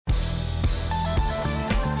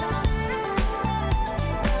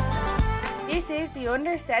is the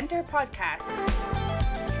Under Centre podcast.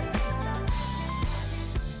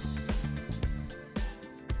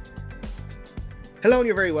 Hello and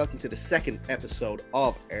you're very welcome to the second episode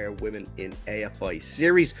of our Women in AFI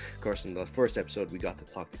series. Of course, in the first episode, we got to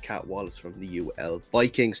talk to Kat Wallace from the UL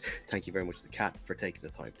Vikings. Thank you very much to Kat for taking the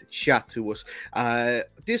time to chat to us.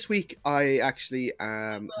 This week, I actually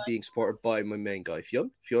am being supported by my main guy, Fionn.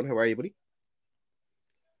 Fionn, how are you, buddy?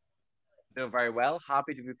 Doing very well.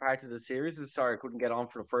 Happy to be part of the series. Sorry I couldn't get on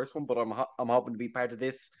for the first one, but I'm hoping to be part of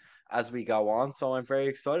this as we go on. So I'm very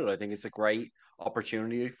excited. I think it's a great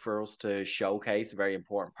opportunity for us to showcase a very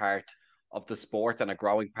important part of the sport and a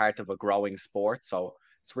growing part of a growing sport. So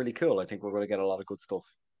it's really cool. I think we're going to get a lot of good stuff.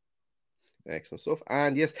 Excellent stuff.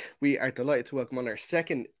 And yes, we are delighted to welcome on our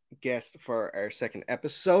second guest for our second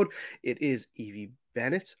episode. It is Evie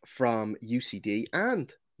Bennett from UCD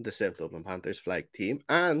and the South Dublin Panthers flag team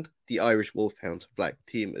and the Irish Wolfhounds flag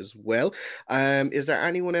team as well. Is there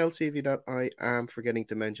anyone else, Evie, that I am forgetting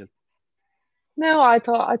to mention? No, I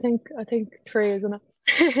think 3 is enough.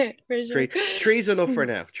 For sure. Three is enough for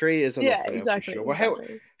now. 3 is enough Yeah, for now, exactly. for sure.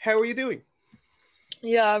 Well, how are you doing?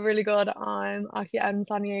 Yeah, really good. I'm actually out in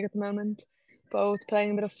San Diego at the moment, both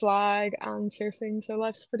playing a bit of flag and surfing, so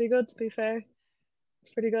life's pretty good, to be fair.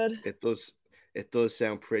 It's pretty good. It does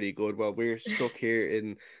sound pretty good. Well, we're stuck here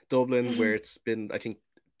in Dublin where it's been, I think,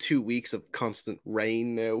 2 weeks of constant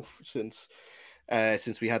rain now since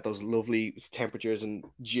we had those lovely temperatures in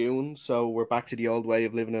June. So we're back to the old way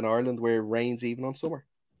of living in Ireland where it rains even on summer.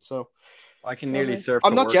 So I can nearly surf.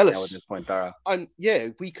 I'm not jealous now at this point, Dara.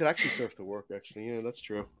 We could actually surf to work. Actually, yeah, that's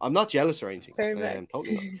true. I'm not jealous or anything.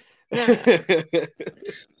 Totally not.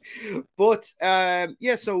 But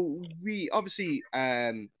so we obviously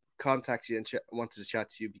contacted you and wanted to chat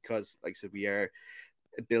to you because, like I said, we are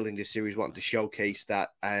building this series, wanting to showcase that,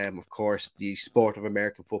 of course, the sport of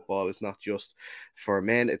American football is not just for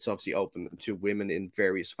men; it's obviously open to women in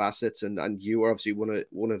various facets. And you are obviously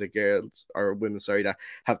one of the girls or women, sorry, that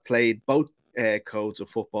have played both codes of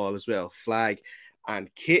football as well, flag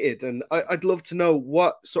and kitted. And I'd love to know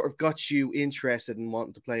what sort of got you interested in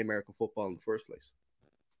wanting to play American football in the first place.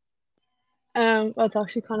 Well, it's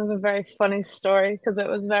actually kind of a very funny story because it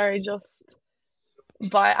was very just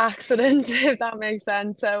by accident, if that makes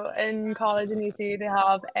sense. So in college in UC, they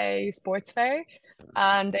have a sports fair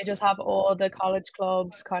and they just have all the college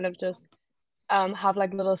clubs kind of just have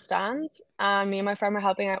like little stands. And me and my friend were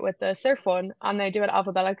helping out with the surf one and they do it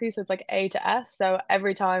alphabetically. So it's like A to S. So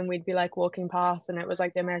every time we'd be like walking past and it was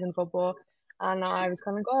like the American football. And I was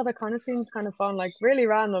kind of like, oh, that kind of seems kind of fun, like really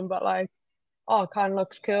random, but like, oh, it kind of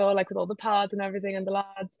looks cool, like with all the pads and everything and the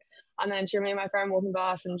lads. And then me and my friend walking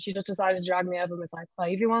past and she just decided to drag me over and was like, well,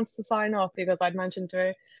 Evie wants to sign up because I'd mentioned to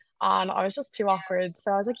her. And I was just too awkward.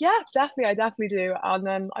 So I was like, yeah, definitely, I definitely do. And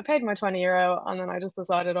then I paid my €20 and then I just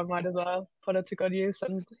decided I might as well put it to good use.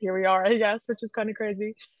 And here we are, I guess, which is kind of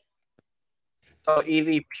crazy. So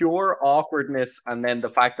Evie, pure awkwardness and then the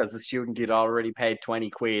fact that as a student you'd already paid 20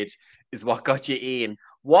 quid is what got you in.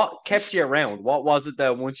 What kept you around? What was it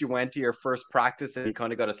that once you went to your first practice and you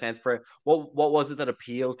kind of got a sense for it, what was it that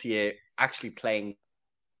appealed to you actually playing?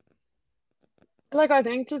 Like, I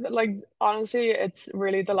think, like, honestly, it's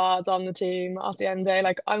really the lads on the team at the end of the day.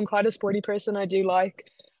 Like, I'm quite a sporty person. I do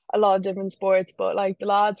like a lot of different sports, but like the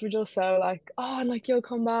lads were just so like, oh, and like you'll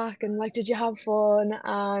come back and like, did you have fun?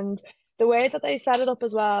 And the way that they set it up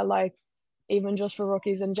as well, like even just for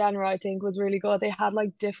rookies in general, I think was really good. They had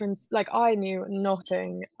like different, like I knew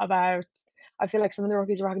nothing about, I feel like some of the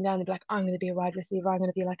rookies were walking down, they'd be like, I'm going to be a wide receiver, I'm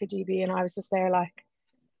going to be like a DB. And I was just there like,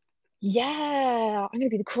 yeah, I'm going to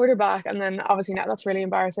be the quarterback. And then obviously now that's really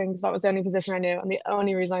embarrassing because that was the only position I knew. And the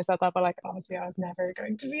only reason I said that, but like obviously I was never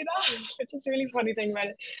going to be that, which is a really funny thing about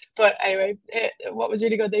it. But anyway, what was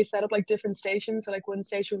really good, they set up like different stations. So like one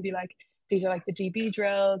station would be like, these are like the DB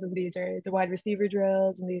drills and these are the wide receiver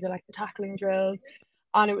drills and these are like the tackling drills.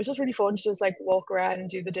 And it was just really fun to just like walk around and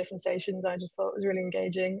do the different stations. I just thought it was really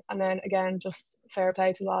engaging. And then again, just fair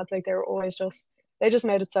play to lads. Like they just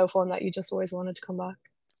made it so fun that you just always wanted to come back.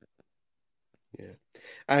 Yeah.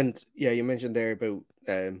 And yeah, you mentioned there about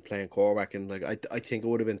playing quarterback, and like I think it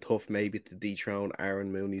would have been tough maybe to dethrone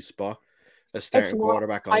Aaron Mooney's spot as starting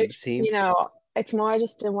quarterback on the team. You know, it's more I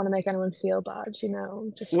just didn't want to make anyone feel bad, you know.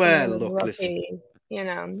 Just look, listen. You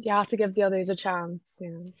know, you have to give the others a chance, you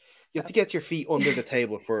know. You have to get your feet under the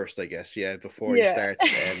table first, I guess, before you start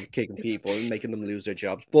kicking people and making them lose their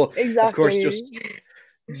jobs. But exactly. Of course,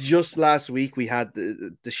 just last week we had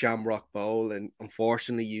the Shamrock Bowl, and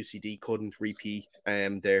unfortunately UCD couldn't repeat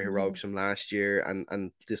their heroics from last year,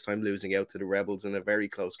 and this time losing out to the Rebels in a very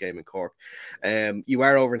close game in Cork. You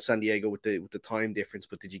are over in San Diego with the time difference,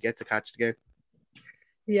 but did you get to catch the game?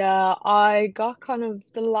 Yeah, I got kind of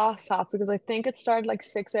the last half because I think it started like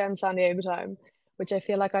 6 a.m. San Diego time, which I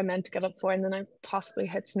feel like I meant to get up for, and then I possibly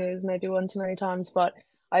hit snooze maybe one too many times. But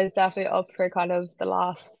I was definitely up for kind of the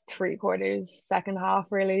last three quarters, second half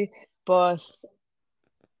really. But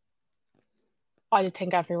I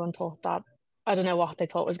think everyone thought that, I don't know what they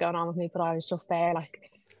thought was going on with me, but I was just there like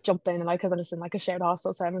jumping, and like because I was in like a shared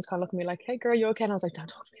hostel, so everyone's kind of looking at me like, "Hey girl, you okay?" And I was like, "Don't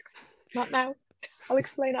talk to me right now. Not now. I'll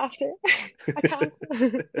explain after. I can't."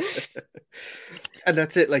 And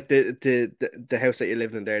that's it. Like the house that you're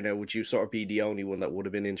living in there now, would you sort of be the only one that would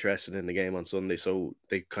have been interested in the game on Sunday? So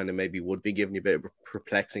they kind of maybe would be giving you a bit of a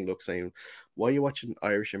perplexing look, saying, "Why are you watching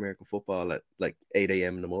Irish American football at like 8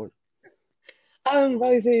 a.m. in the morning?"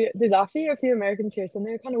 Well, you see, there's actually a few Americans here, so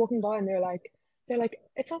they're kind of walking by and they're like,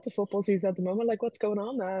 it's not the football season at the moment. Like, what's going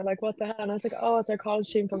on, man? Like, what the hell? And I was like, oh, it's our college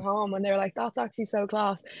team from home. And they're like, that's actually so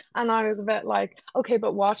class. And I was a bit like, okay,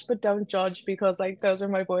 but watch, but don't judge, because like those are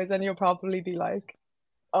my boys, and you'll probably be like,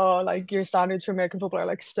 oh, like your standards for American football are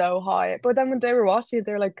like so high. But then when they were watching it,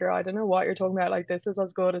 they're like, girl, I don't know what you're talking about. Like, this is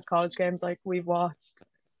as good as college games like we've watched,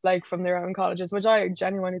 like from their own colleges, which I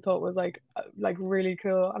genuinely thought was like really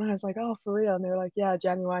cool. And I was like, oh, for real? And they were like, yeah,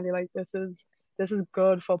 genuinely, like this is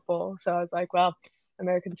good football. So I was like, well,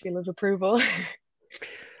 American seal of approval.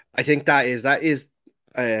 I think that is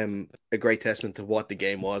a great testament to what the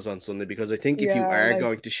game was on Sunday, because I think if you Yeah, are like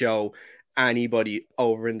going to show anybody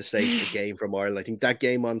over in the States a game from Ireland, I think that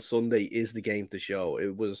game on Sunday is the game to show.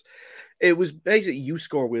 It was basically you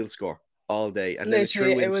score, we'll score all day, and then it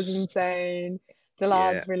literally, threw in. it was insane. The Yeah,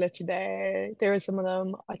 lads were literally there. There were some of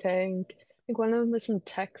them, I think one of them was from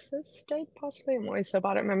Texas State, possibly. I'm always so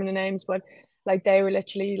bad at remembering the names, but like they were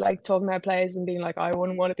literally like talking about plays and being like, I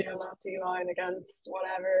wouldn't want to be on that T line against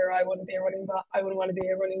whatever, or I wouldn't be a running back. I wouldn't want to be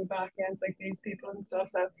a running back against like these people and stuff.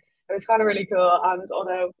 So it was kind of really cool. And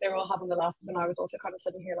although they were all having the laugh, and I was also kind of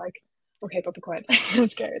sitting here like, okay, but be quiet. I'm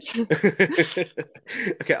scared.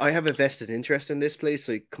 okay, I have a vested interest in this place,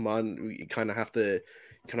 so come on, you kind of have to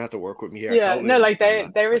work with me here. I Yeah, totally no, like understand they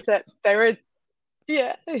that. they were set they were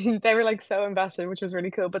yeah, they were like so invested, which was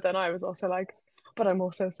really cool. But then I was also like, but I'm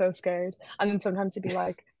also so scared. And then sometimes they'd be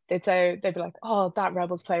like, oh, that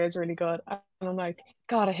Rebels player is really good. And I'm like,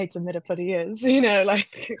 God, I hate to admit it, but he is, like,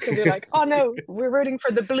 because you're like, oh no, we're rooting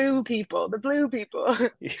for the blue people, the blue people.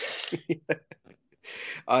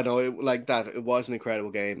 I know, like that. It was an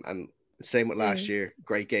incredible game, and same with last Mm. year.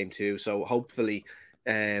 Great game too. So hopefully,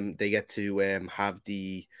 they get to have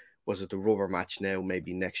the rubber match now,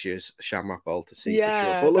 maybe next year's Shamrock Bowl to see for sure.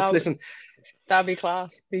 Yeah, But look, listen, that'd be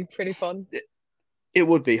class. Be pretty fun. it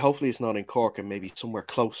would be. Hopefully, it's not in Cork and maybe somewhere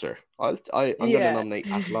closer. I'm going to Yeah, nominate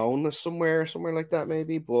Athlone as somewhere like that,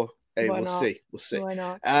 maybe. But hey, why we'll not? see. We'll see. Why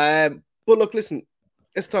not? But look, listen.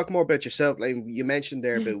 Let's talk more about yourself. Like you mentioned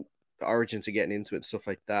there about the origins of getting into it and stuff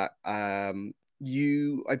like that.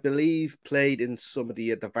 You, I believe, played in some of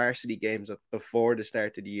the varsity games before the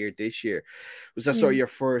start of the year this year. Was that sort of Mm. your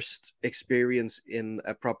first experience in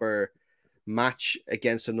a proper match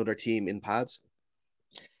against another team in pads?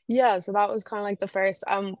 Yeah, so that was kind of like the first.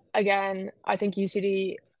 Again, I think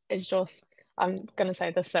UCD is just. I'm gonna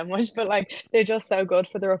say this so much, but like they're just so good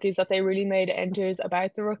for the rookies that they really made enters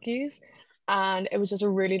about the rookies, and it was just a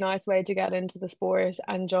really nice way to get into the sport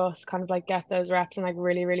and just kind of like get those reps and like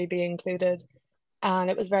really, really be included.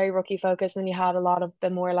 And it was very rookie focused, and you had a lot of the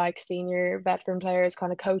more like senior veteran players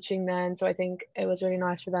kind of coaching then. So I think it was really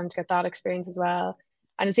nice for them to get that experience as well.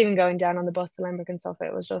 And it's even going down on the bus to Limerick and stuff.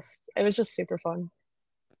 It was just super fun.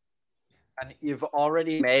 And you've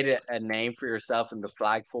already made a name for yourself in the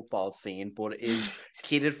flag football scene, but is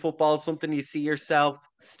kidded football something you see yourself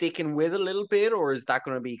sticking with a little bit, or is that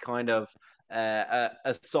going to be kind of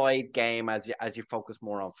a side game as you focus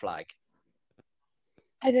more on flag?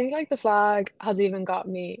 I think like the flag has even got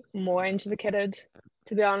me more into the kitted,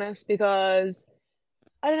 to be honest, because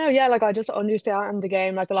I don't know, yeah, like I just understand the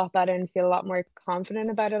game like a lot better and feel a lot more confident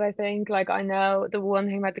about it, I think. Like I know the one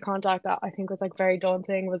thing about the contact that I think was like very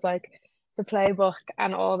daunting was like the playbook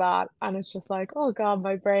and all that. And it's just like, oh God,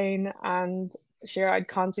 my brain. And sure, I'd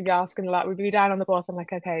constantly be asking a lot. We'd be down on the bus. I'm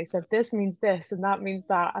like, okay, so if this means this and that means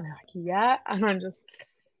that. And I'm like, yeah. And I'm just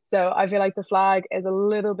so I feel like the flag is a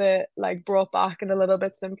little bit like brought back and a little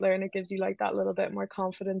bit simpler, and it gives you like that little bit more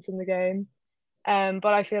confidence in the game.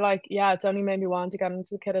 But I feel like yeah, it's only made me want to get into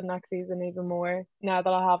the kitted next season even more now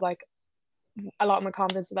that I have like a lot more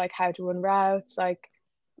confidence with like how to run routes, like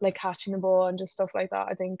catching the ball and just stuff like that.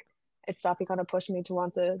 I think it's definitely kind of pushed me to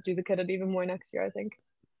want to do the kitted even more next year, I think.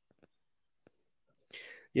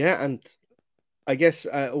 Yeah, and I guess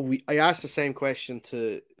I asked the same question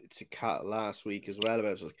to Kat last week as well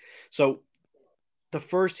about it. So the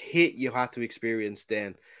first hit you had to experience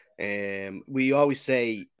then. We always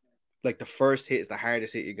say, like, the first hit is the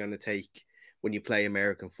hardest hit you're going to take when you play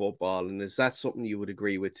American football. And is that something you would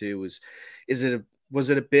agree with too? Was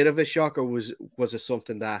it a bit of a shock, or was it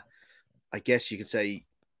something that I guess you could say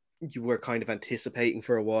you were kind of anticipating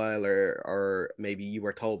for a while, or maybe you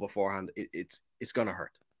were told beforehand it's going to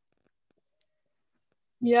hurt?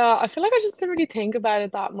 Yeah, I feel like I just didn't really think about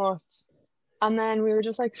it that much. And then we were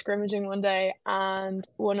just like scrimmaging one day, and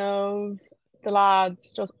one of the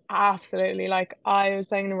lads just absolutely, like, I was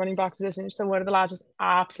playing in a running back position, so one of the lads just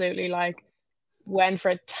absolutely like went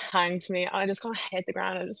for it, tanked me, and I just kind of hit the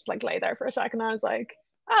ground and just like lay there for a second. I was like,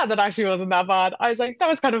 that actually wasn't that bad. I was like, that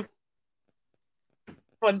was kind of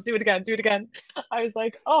fun. Do it again, do it again. I was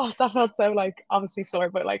like, oh, that felt so like obviously sore,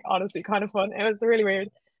 but like honestly kind of fun. It was really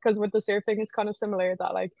weird because with the surfing, it's kind of similar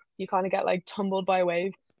that like you kind of get like tumbled by a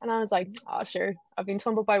wave. And I was like, oh, sure, I've been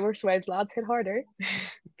tumbled by worse waves, lads, hit harder.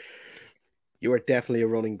 You are definitely a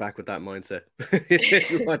running back with that mindset.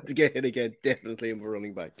 You want to get hit again, definitely I'm a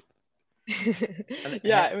running back.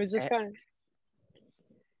 Yeah, it was just kind of,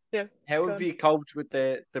 yeah. How have you coped with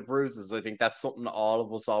the bruises? I think that's something all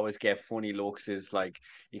of us always get funny looks, is like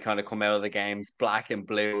you kind of come out of the games black and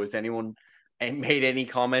blue. Has anyone made any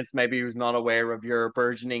comments, maybe who's not aware of your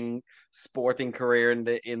burgeoning sporting career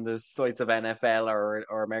in the sights of NFL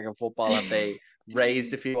or American football? Have they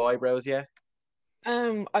raised a few eyebrows yet?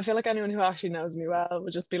 I feel like anyone who actually knows me well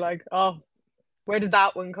would just be like, oh, where did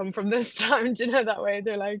that one come from this time? Do you know that way?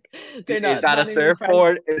 They're like, they're not. Is that a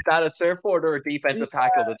surfboard? Is that a surfboard or a defensive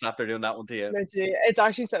tackle that's after doing that one to you? Literally, it's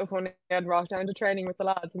actually so funny. I'd rock down to training with the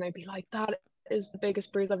lads, and they'd be like, that is the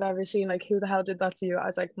biggest bruise I've ever seen. Like, who the hell did that to you? I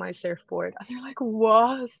was like, my surfboard. And they're like,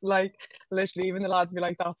 what? Like, literally, even the lads would be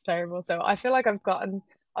like, that's terrible. So I feel like I've gotten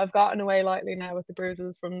away lightly now with the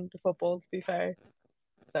bruises from the football, to be fair.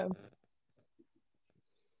 So.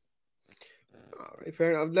 All right,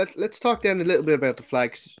 fair enough. Let's talk then a little bit about the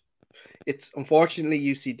flags. It's unfortunately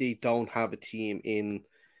UCD don't have a team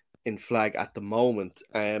in flag at the moment.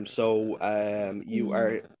 You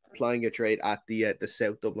are plying your trade at the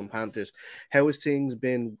South Dublin Panthers. How has things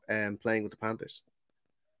been playing with the Panthers?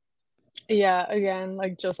 Yeah, again,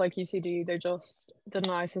 like just like UCD, they're just the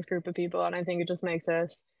nicest group of people, and I think it just makes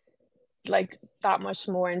it like that much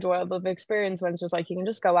more enjoyable of experience when it's just like you can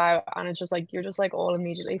just go out and it's just like you're just like all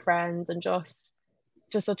immediately friends and just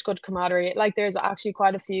such good camaraderie. Like there's actually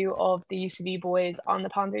quite a few of the UCD boys on the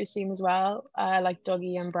Panthers team as well, like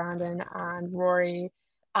Dougie and Brandon and Rory,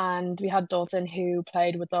 and we had Dalton who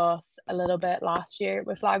played with us a little bit last year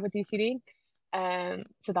with flag with UCD.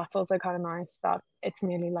 So that's also kind of nice that it's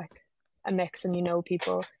nearly like a mix and you know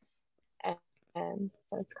people. So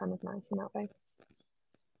it's kind of nice in that way.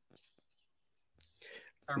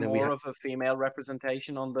 Are more of a female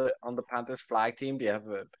representation on the Panthers flag team? Do you have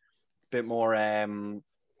a bit more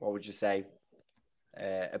what would you say,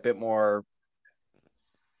 a bit more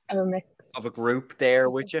of a mix of a group there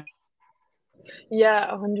with you? Yeah,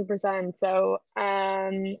 100%. So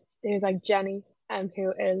there's like Jenny,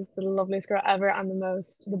 who is the loveliest girl ever and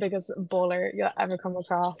the biggest baller you'll ever come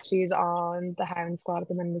across. She's on the Hound squad at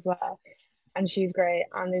the minute as well, and she's great.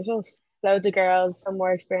 And there's just loads of girls, some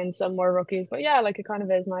more experienced, some more rookies. But yeah, like it kind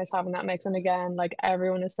of is nice having that mix. And again, like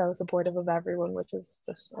everyone is so supportive of everyone, which is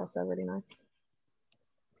just also really nice.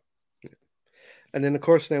 And then of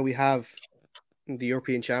course now we have the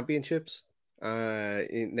European Championships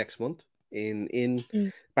next month in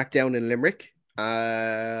back down in Limerick.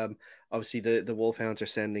 Obviously the Wolfhounds are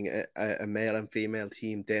sending a male and female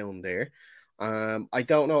team down there. I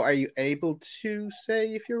don't know, are you able to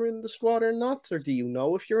say if you're in the squad or not, or do you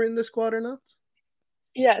know if you're in the squad or not?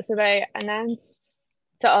 Yeah, so they announced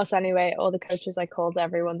to us anyway, all the coaches, I called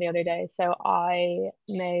everyone the other day. So I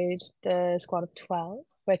made the squad of 12,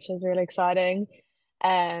 which is really exciting.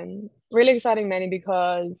 Really exciting mainly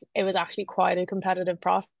because it was actually quite a competitive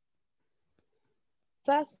process.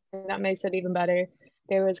 That makes it even better.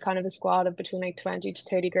 There was kind of a squad of between like 20 to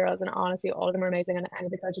 30 girls, and honestly, all of them were amazing. And any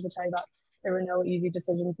of the coaches will tell you that there were no easy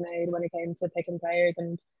decisions made when it came to picking players.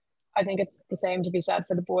 And I think it's the same to be said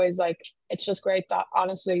for the boys. Like, it's just great that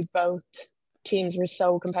honestly both teams were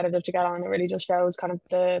so competitive to get on. It really just shows kind of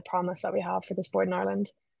the promise that we have for the sport in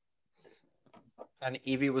Ireland. And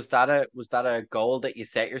Evie, was that a goal that you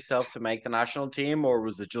set yourself to make the national team, or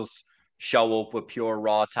was it just show up with pure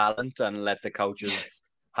raw talent and let the coaches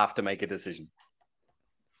have to make a decision?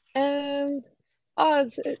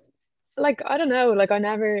 Like, I don't know, like I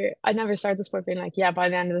never started the sport being like, yeah, by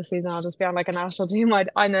the end of the season I'll just be on like a national team.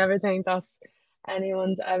 I never think that's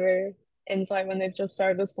anyone's ever insight when they've just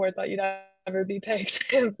started the sport, that you'd ever be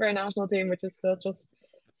picked for a national team, which is still just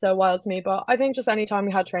so wild to me. But I think just anytime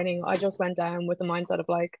we had training, I just went down with the mindset of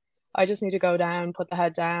like, I just need to go down, put the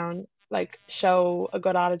head down, like show a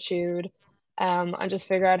good attitude, and just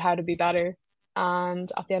figure out how to be better.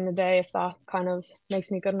 And at the end of the day, if that kind of makes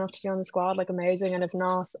me good enough to be on the squad, like amazing. And if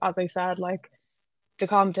not, as I said, like the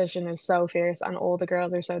competition is so fierce and all the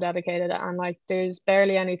girls are so dedicated and like there's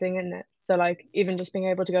barely anything in it. So like even just being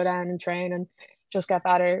able to go down and train and just get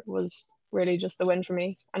better was really just the win for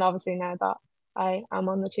me. And obviously now that I am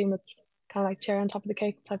on the team, it's kind of like cherry on top of the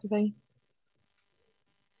cake type of thing.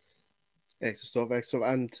 Excellent stuff,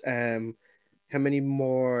 excellent. And how many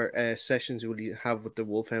more sessions will you have with the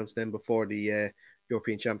Wolfhounds then before the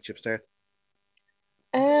European Championship start?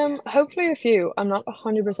 Hopefully a few. I'm not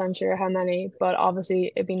 100% sure how many, but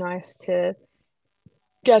obviously it'd be nice to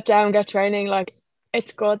get down, get training. Like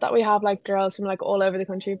it's good that we have like girls from like all over the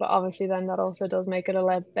country, but obviously then that also does make it a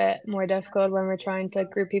little bit more difficult when we're trying to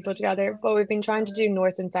group people together. But we've been trying to do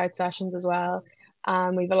north and south sessions as well.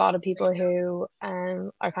 We've a lot of people who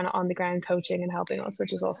are kind of on the ground coaching and helping us,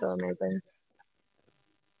 which is also amazing.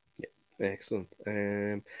 Yeah, excellent.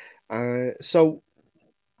 So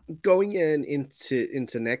going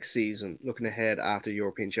into next season, looking ahead after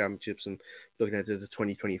European Championships and looking at the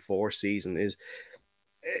 2024 season is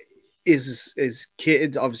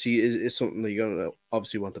kids obviously is something that you're gonna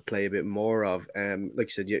obviously want to play a bit more of. Like you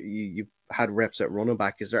said, you've had reps at running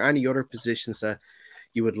back. Is there any other positions that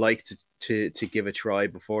you would like to give a try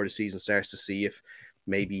before the season starts to see if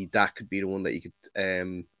maybe that could be the one that you could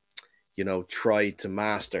try to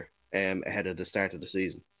master ahead of the start of the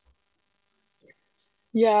season?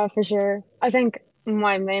 Yeah, for sure. I think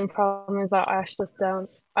my main problem is that I actually just don't.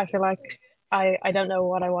 I feel like I don't know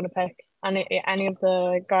what I want to pick. And any of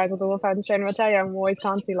the guys at the Wolfhounds training will tell you, I'm always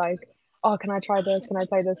constantly like, oh, can I try this? Can I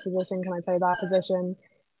play this position? Can I play that position?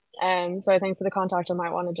 And so I think for the contact, I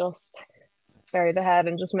might want to just bury the head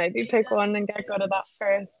and just maybe pick one and get good at that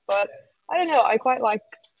first. But I don't know. I quite like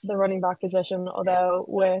the running back position, although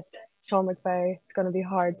with Sean McVay, it's going to be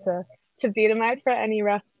hard to beat him out for any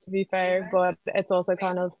reps, to be fair. But it's also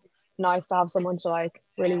kind of nice to have someone to like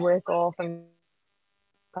really work off and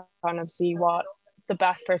kind of see what the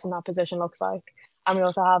best person in that position looks like. And we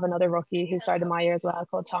also have another rookie who started my year as well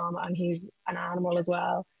called Tom, and he's an animal as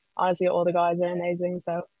well. Honestly, all the guys are amazing.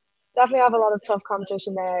 So definitely have a lot of tough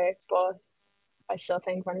competition there, but I still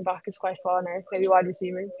think running back is quite fun, or maybe wide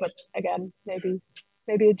receiver. But again, maybe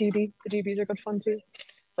a DB. The DBs are good fun too.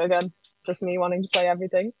 So again, just me wanting to play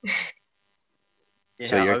everything. Yeah,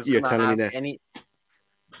 so you're telling me that.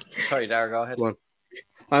 Sorry, Dara, go ahead. Go on.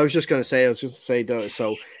 I was just going to say,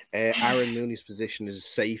 so Aaron Mooney's position is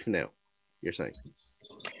safe now, you're saying?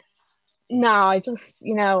 No, I just,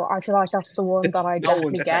 I feel like that's the one that I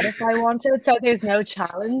definitely get if I wanted. So there's no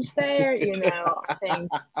challenge there, I think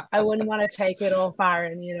I wouldn't want to take it off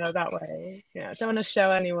Aaron, that way. I don't want to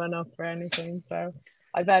show anyone up for anything. So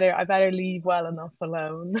I better leave well enough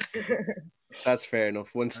alone. That's fair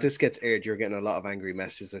enough. Once this gets aired, you're getting a lot of angry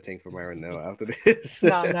messages, I think, from Aaron now after this.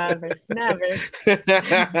 No, never.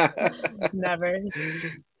 Never.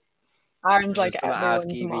 Aaron's like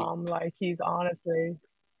everyone's mom. Like he's honestly.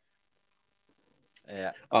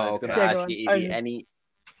 Yeah. I was going to ask you, Evie,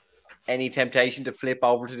 any temptation to flip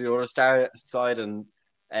over to the other side and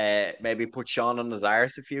maybe put Sean on his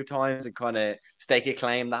arse a few times and kind of stake a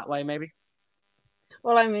claim that way, maybe?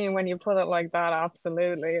 Well, I mean, when you put it like that,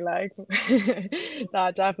 absolutely. Like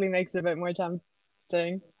that definitely makes it a bit more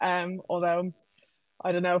tempting. Although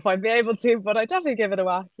I don't know if I'd be able to, but I definitely give it a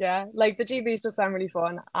whack. Yeah, like the GBs just sound really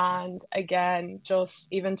fun, and again, just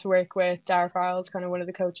even to work with Dara Farrell's kind of one of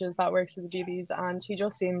the coaches that works with the GBs, and he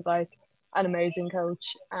just seems like an amazing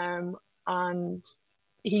coach. And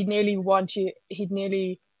he'd nearly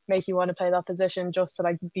make you want to play that position just to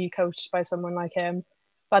like be coached by someone like him.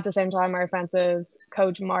 But at the same time, our offensive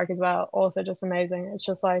coach Mark as well, also just amazing. It's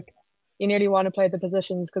just like you nearly want to play the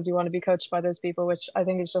positions because you want to be coached by those people, which I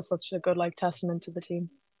think is just such a good like testament to the team.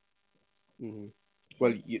 Mm-hmm.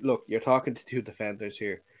 Well, look, you're talking to two defenders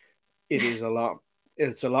here. It's a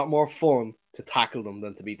lot more fun to tackle them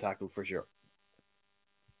than to be tackled, for sure.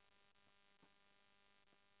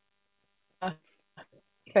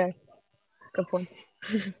 Okay, good point.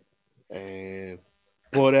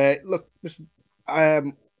 But look, listen, I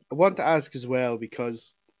want to ask as well,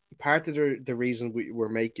 because part of the reason we're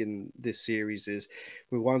making this series is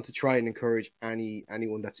we want to try and encourage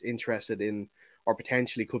anyone that's interested in or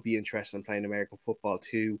potentially could be interested in playing American football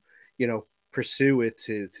to, pursue it,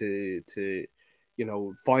 to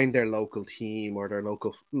find their local team or their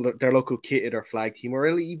local kid or flag team, or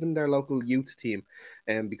really even their local youth team,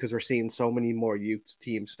 because we're seeing so many more youth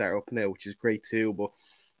teams start up now, which is great too. But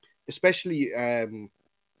especially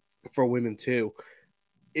for women too.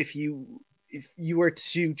 If you were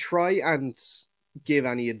to try and give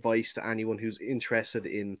any advice to anyone who's interested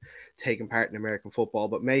in taking part in American football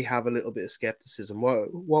but may have a little bit of skepticism,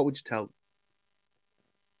 what would you tell them?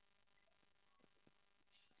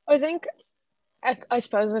 I think I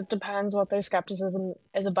suppose it depends what their skepticism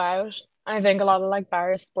is about. I think a lot of like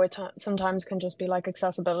barrier sport sometimes can just be like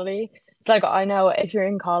accessibility. It's like I know if you're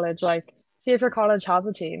in college, like see if your college has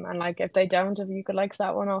a team, and like if they don't, if you could like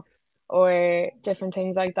set one up or different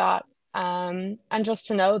things like that. And just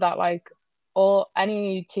to know that like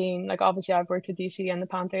any team, like obviously I've worked with DC and the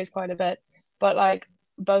Panthers quite a bit, but like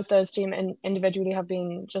both those teams individually have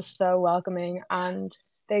been just so welcoming, and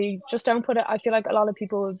they just don't put it. I feel like a lot of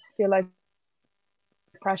people feel like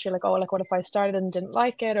pressure, like, oh, like what if I started and didn't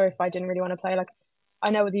like it, or if I didn't really want to play. Like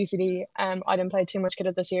I know with UCD, I didn't play too much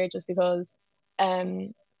kid this year just because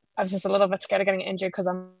I was just a little bit scared of getting injured because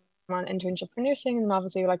I'm on internship for nursing, and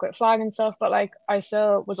obviously like with flag and stuff, but like I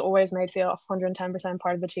still was always made feel 110%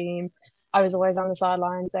 part of the team. I was always on the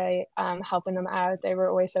sidelines, helping them out. They were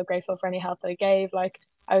always so grateful for any help that I gave. Like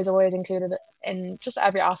I was always included in just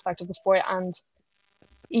every aspect of the sport, and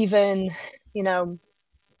even, you know,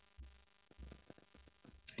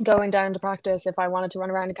 going down to practice, if I wanted to run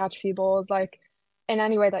around and catch a few balls, like in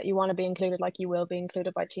any way that you want to be included, like you will be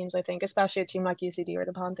included by teams, I think, especially a team like UCD or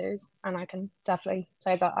the Panthers. And I can definitely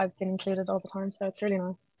say that I've been included all the time, so it's really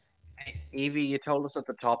nice. Evie, you told us at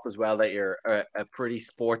the top as well that you're a pretty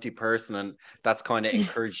sporty person, and that's kind of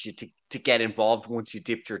encouraged you to get involved once you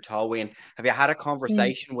dipped your toe in. Have you had a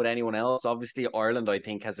conversation with anyone else? Obviously, Ireland, I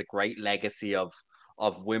think, has a great legacy of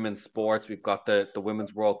women's sports. We've got the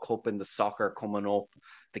Women's World Cup in the soccer coming up.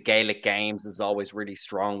 The Gaelic Games is always really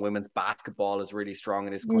strong. Women's basketball is really strong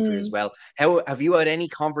in this country as well. How have you had any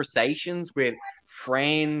conversations with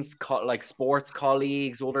friends, like sports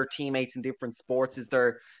colleagues, other teammates in different sports? Is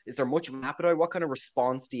there much of an appetite? What kind of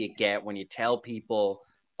response do you get when you tell people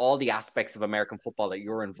all the aspects of American football that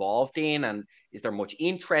you're involved in? And is there much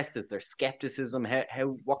interest? Is there skepticism?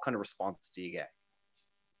 What kind of response do you get?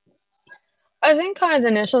 I think kind of the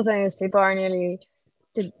initial thing is people are nearly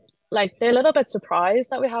like they're a little bit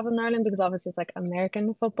surprised that we have in Ireland because obviously it's like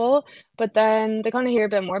American football, but then they kind of hear a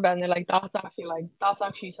bit more about it and they're like, that's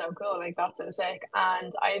actually so cool, like that's so sick.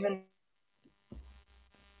 And I even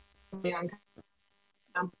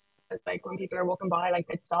like when people are walking by, like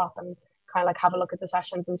they'd stop and kind of like have a look at the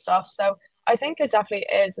sessions and stuff. So I think it definitely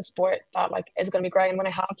is a sport that like is going to be great. And when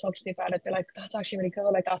I have talked to people about it, they're like, that's actually really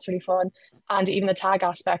cool, like that's really fun. And even the tag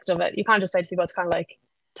aspect of it, you can't just say to people it's kind of like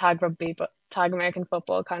tag rugby, but tag American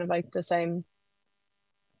football, kind of like the same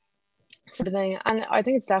sort of thing. And I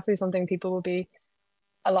think it's definitely something people will be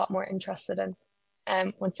a lot more interested in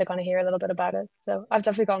once they kind of hear a little bit about it. So I've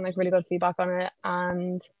definitely gotten like really good feedback on it,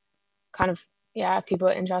 and kind of people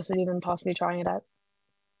are interested even possibly trying it out.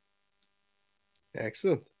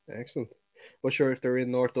 Excellent. Well, sure, if they're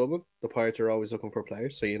in North Dublin, the Pirates are always looking for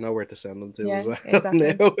players, so you know where to send them to as well.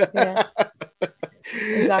 Exactly. Yeah.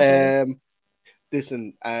 Exactly.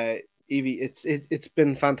 Listen, Evie, it's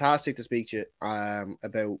been fantastic to speak to you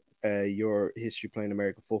about your history playing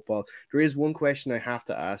American football. There is one question I have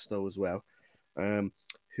to ask though as well.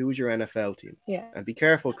 Who is your NFL team? Yeah. And be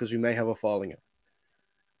careful because we may have a falling out.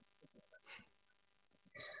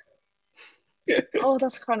 Oh,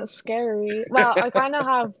 that's kind of scary. Well, I kind of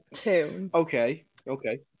have two. Okay.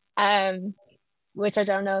 Which I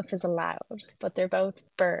don't know if is allowed, but they're both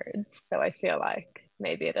birds, so I feel like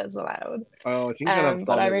maybe it is allowed. Oh, I think that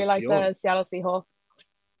but I really like the Seattle Seahawks.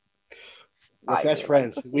 We're best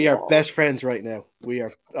friends. We are best friends right now. We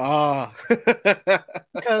are.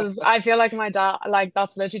 Because I feel like my dad, like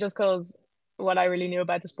that's literally just because what I really knew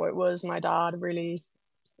about the sport was my dad really,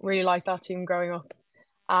 really liked that team growing up.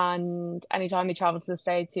 And anytime he traveled to the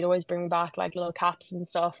States, he'd always bring me back like little caps and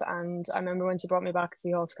stuff. And I remember once he brought me back a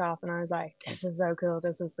Seahawks cap, and I was like, this is so cool.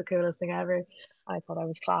 This is the coolest thing ever. I thought I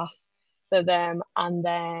was class. So and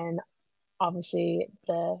then obviously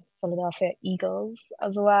the Philadelphia Eagles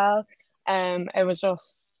as well. It was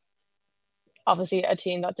just obviously a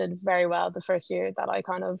team that did very well the first year that I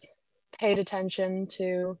kind of paid attention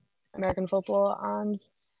to American football, and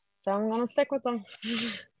so I'm gonna stick with them.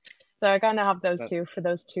 So I kind of have those two for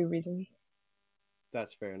those two reasons.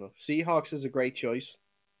 That's fair enough. Seahawks is a great choice.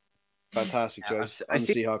 Fantastic choice. I'm a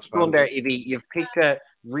Seahawks fan. There, Evie, you've picked a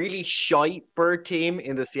really shite bird team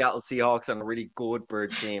in the Seattle Seahawks and a really good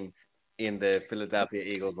bird team in the Philadelphia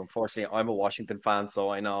Eagles. Unfortunately, I'm a Washington fan, so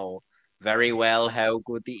I know very well how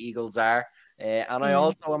good the Eagles are. And I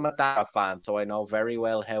also am a Dara fan, so I know very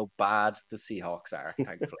well how bad the Seahawks are,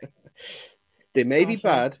 thankfully. They may be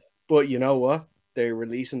bad, but you know what? they're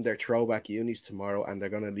releasing their throwback unis tomorrow, and they're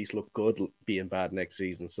going to at least look good being bad next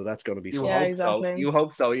season. So that's going to be. You hope so. You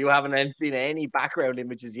hope so. You haven't seen any background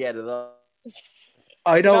images yet at all.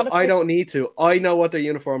 I don't need to. I know what their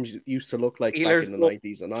uniforms used to look like back in the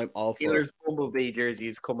 90s, and I'm all for it. Steelers Bumblebee jersey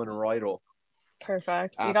is coming right up.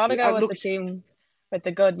 Perfect. You got to go with the team with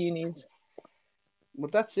the good unis. Well,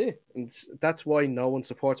 that's it. And that's why no one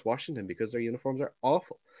supports Washington, because their uniforms are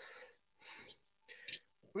awful.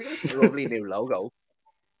 We got a lovely new logo.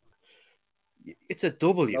 It's a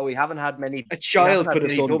W. No, we haven't had many. A child could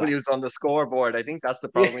have done W's on the scoreboard. I think that's the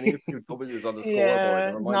problem. We need a few W's on the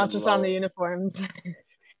scoreboard. Not just on the uniforms.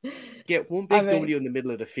 Get one big W in the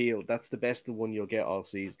middle of the field. That's the best one you'll get all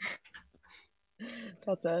season.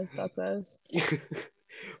 That's us.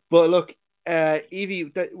 But look,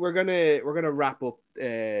 Evie, we're gonna wrap up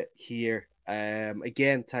here.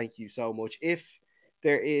 Again, thank you so much. If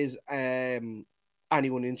there is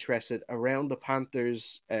anyone interested around the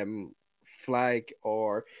Panthers flag,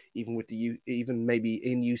 or even with even maybe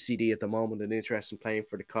in UCD at the moment, and interest in playing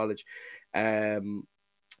for the college, I'm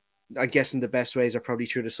guessing the best ways are probably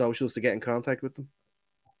through the socials to get in contact with them.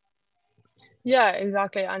 Yeah,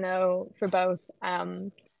 exactly. I know for both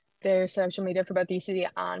their social media for both UCD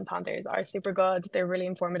and Panthers are super good. They're really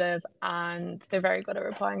informative and they're very good at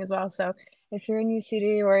replying as well. So if you're in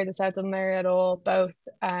UCD or the South Dublin area at all, both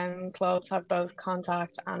clubs have both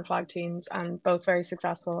contact and flag teams, and both very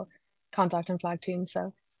successful contact and flag teams. So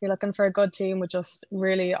if you're looking for a good team with just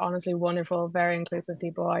really honestly wonderful, very inclusive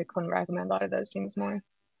people, I couldn't recommend either of those teams more.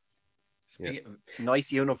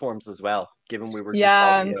 Nice uniforms as well, given we were just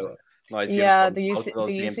talking about nice uniforms. Both of those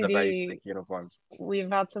teams have very slick uniforms.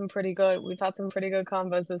 We've had some pretty good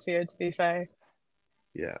combos this year, to be fair.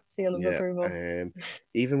 Yeah. Seal of approval.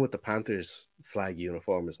 Even with the Panthers flag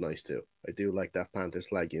uniform is nice too. I do like that Panthers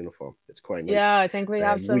flag uniform. It's quite nice. Yeah, I think we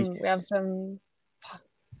have some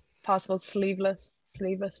possible sleeveless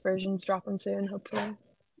versions dropping soon, hopefully.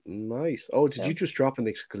 Nice. Oh, did you just drop an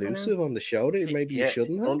exclusive on the show that maybe you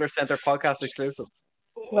shouldn't have? Under Center podcast exclusive.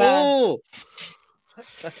 Well,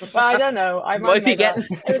 I don't know. I might be getting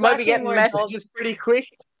messages pretty quick.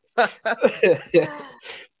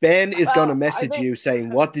 Ben is going to message you saying,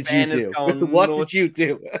 "What did you do? What did you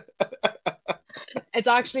do?" It's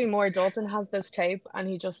actually more Dalton has this tape and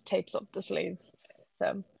he just tapes up the sleeves,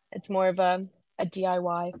 so it's more of a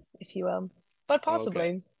DIY, if you will. But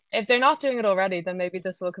possibly, if they're not doing it already, then maybe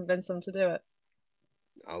this will convince them to do it.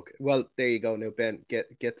 Okay, well, there you go. Now, Ben, get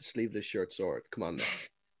the sleeveless shirt sorted. Come on now.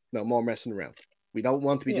 No more messing around. We don't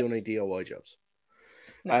want to be doing any DIY jobs.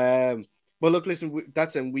 No. Well, look, listen.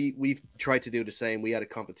 We've tried to do the same. We had a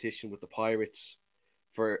competition with the Pirates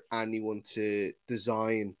for anyone to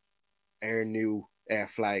design our new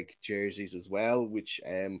flag jerseys as well, which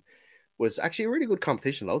was actually a really good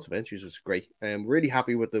competition. Loads of entries, was great. Really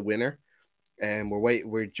happy with the winner.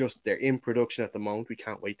 They're in production at the moment. We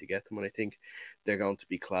can't wait to get them, and I think they're going to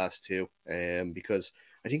be class too. Because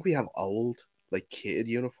I think we have old kid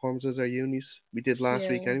uniforms as our unis. We did last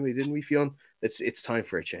week anyway, didn't we, Fionn? It's time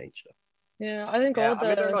for a change though. Yeah, I think all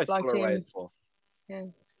the nice flag teams.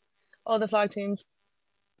 All the flag teams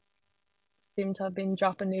seem to have been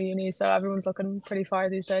dropping new unis, so everyone's looking pretty fire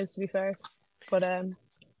these days, to be fair. But I'd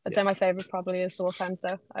say my favourite probably is the Wolfhounds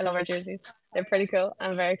though. I love our jerseys. They're pretty cool.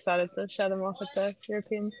 I'm very excited to show them off with the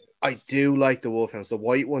Europeans. I do like the Wolfhounds. The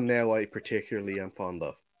white one now I particularly am fond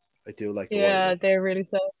of. I do like the white one. Yeah, they're really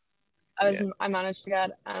sick. I managed to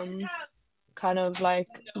get kind of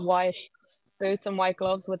white boots and white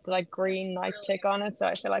gloves with green tick on it, so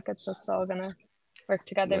I feel like it's just all gonna work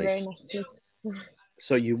together very nicely.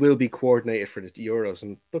 So you will be coordinated for the Euros,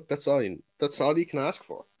 and look, that's all you can ask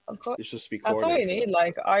for. Of course, it's just be that's all you need.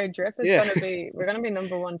 Our drip is we're gonna be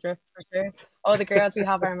number one drip for sure. All the girls, we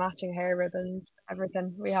have our matching hair ribbons,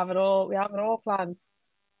 everything. We have it all planned.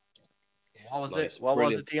 What was it? What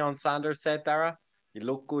was it Deion Sanders said, Dara? You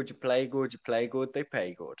look good, you play good, they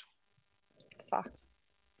pay good. Fact.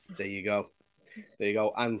 There you go.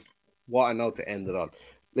 And what a note to end it on.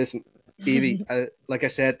 Listen, Evie, like I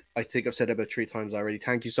said, I think I've said it about 3 times already.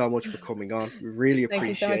 Thank you so much for coming on. We really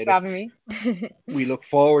appreciate it. Thank you so much for having me. We look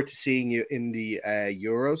forward to seeing you in the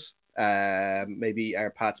Euros. Maybe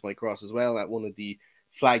our paths might cross as well at one of the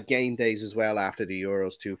flag game days as well after the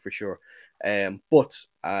Euros too, for sure. But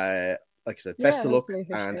like I said, best of luck,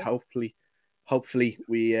 and hopefully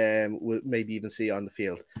we will maybe even see you on the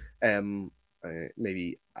field.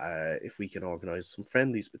 Maybe if we can organise some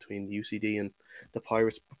friendlies between the UCD and the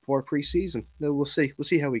Pirates before pre-season. No, we'll see. We'll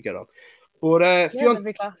see how we get on. But Fionn,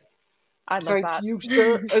 thank you,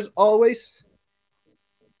 sir, as always.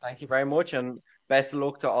 Thank you very much, and best of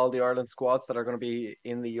luck to all the Ireland squads that are going to be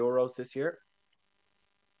in the Euros this year.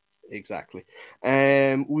 Exactly.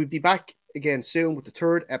 We'll be back again soon with the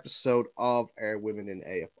third episode of our Women in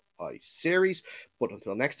AFI series. But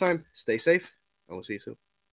until next time, stay safe, and we'll see you soon.